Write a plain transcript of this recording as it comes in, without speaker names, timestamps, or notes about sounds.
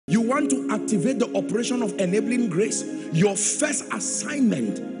You want to activate the operation of enabling grace? Your first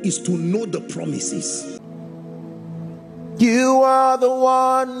assignment is to know the promises. You are the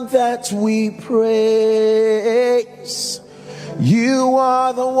one that we praise. You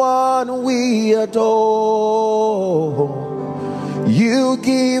are the one we adore. You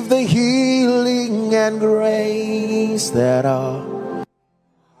give the healing and grace that our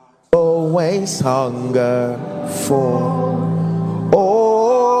always hunger for.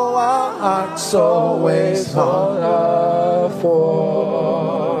 Oh, our hearts always hunger for.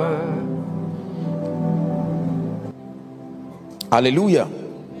 Hallelujah.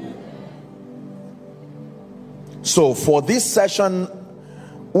 So for this session,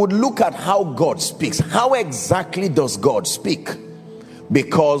 we'll look at how God speaks. How exactly does God speak?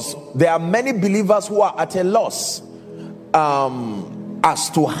 Because there are many believers who are at a loss as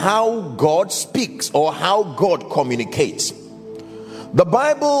to how God speaks or how God communicates. The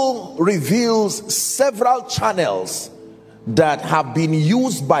Bible reveals several channels that have been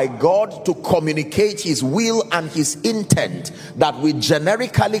used by God to communicate his will and his intent, that we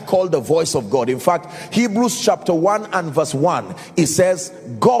generically call the voice of God. In fact, Hebrews chapter 1 and verse 1, it says,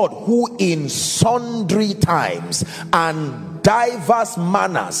 God who in sundry times and diverse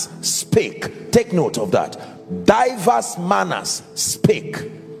manners spake. Take note of that. Diverse manners spake.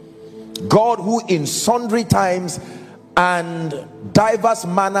 God who in sundry times and diverse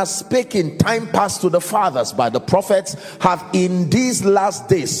manners spake in time past to the fathers by the prophets, have in these last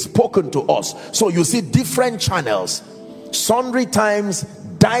days spoken to us. So you see different channels. Sundry times,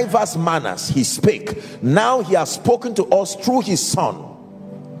 diverse manners he spake. Now he has spoken to us through his son.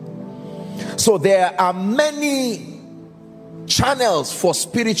 So there are many channels for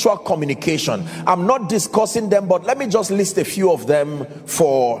spiritual communication. I'm not discussing them, but let me just list a few of them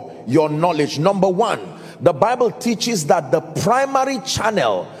for your knowledge. Number one, the Bible teaches that the primary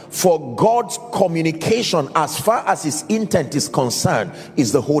channel for God's communication as far as his intent is concerned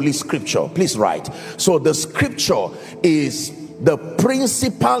is the Holy Scripture. Please write. So the Scripture is the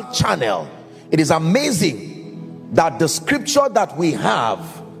principal channel. It is amazing that the Scripture that we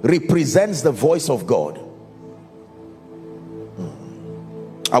have represents the voice of God.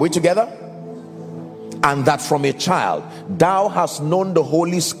 Are we together? And that from a child thou hast known the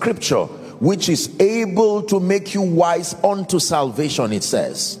Holy Scripture, which is able to make you wise unto salvation, it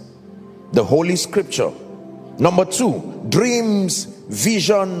says. The Holy Scripture. Number two, dreams,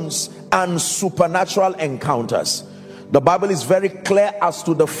 visions, and supernatural encounters. The Bible is very clear as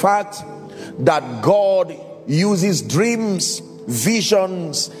to the fact that God uses dreams,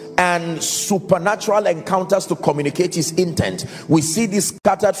 visions, and supernatural encounters to communicate his intent. We see this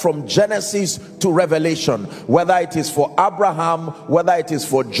scattered from Genesis to Revelation, whether it is for Abraham, whether it is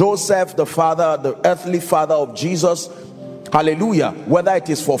for Joseph, the father, the earthly father of Jesus, hallelujah, whether it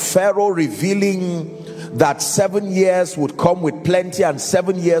is for Pharaoh revealing that 7 years would come with plenty and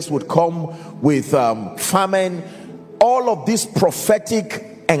 7 years would come with famine. All of these prophetic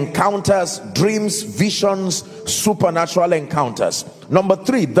encounters, dreams, visions, supernatural encounters. Number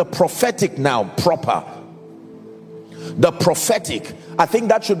three, the prophetic now proper. The prophetic, I think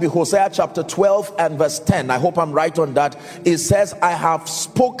that should be Hosea chapter 12 and verse 10. I hope I'm right on that. It says, I have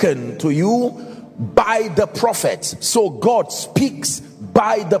spoken to you by the prophets. So God speaks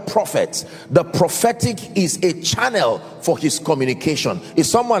by the prophets. The prophetic is a channel for his communication.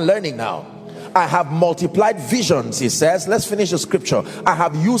 Is someone learning now? I have multiplied visions, he says. Let's finish the scripture. I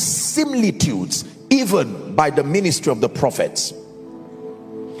have used similitudes even by the ministry of the prophets.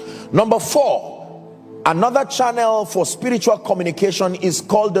 Number four, another channel for spiritual communication is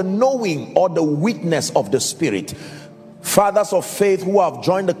called the knowing or the witness of the Spirit. Fathers of faith who have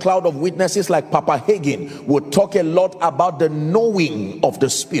joined the cloud of witnesses like Papa Hagin would talk a lot about the knowing of the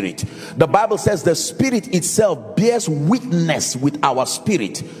Spirit. The Bible says the Spirit itself bears witness with our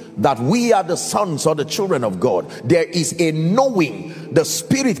spirit that we are the sons or the children of God. There is a knowing. The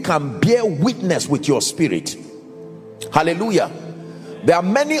Spirit can bear witness with your spirit. Hallelujah. There are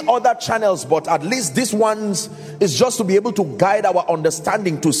many other channels, but at least this one's is just to be able to guide our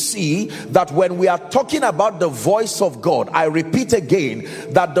understanding to see that when we are talking about the voice of God, I repeat again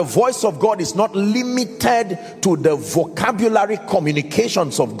that the voice of God is not limited to the vocabulary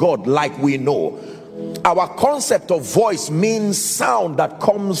communications of God like we know. Our concept of voice means sound that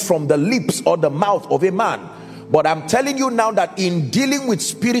comes from the lips or the mouth of a man. But I'm telling you now that in dealing with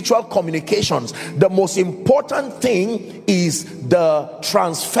spiritual communications, the most important thing is the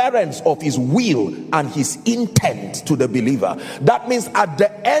transference of his will and his intent to the believer. That means at the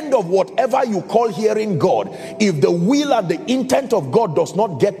end of whatever you call hearing God, if the will and the intent of God does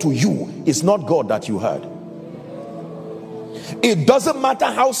not get to you, it's not God that you heard. It doesn't matter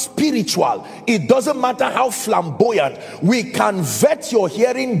how spiritual, it doesn't matter how flamboyant. We can vet your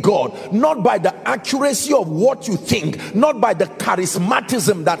hearing God not by the accuracy of what you think, not by the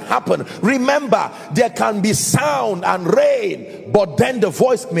charismatism that happened. Remember, there can be sound and rain, but then the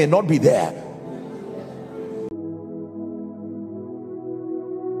voice may not be there.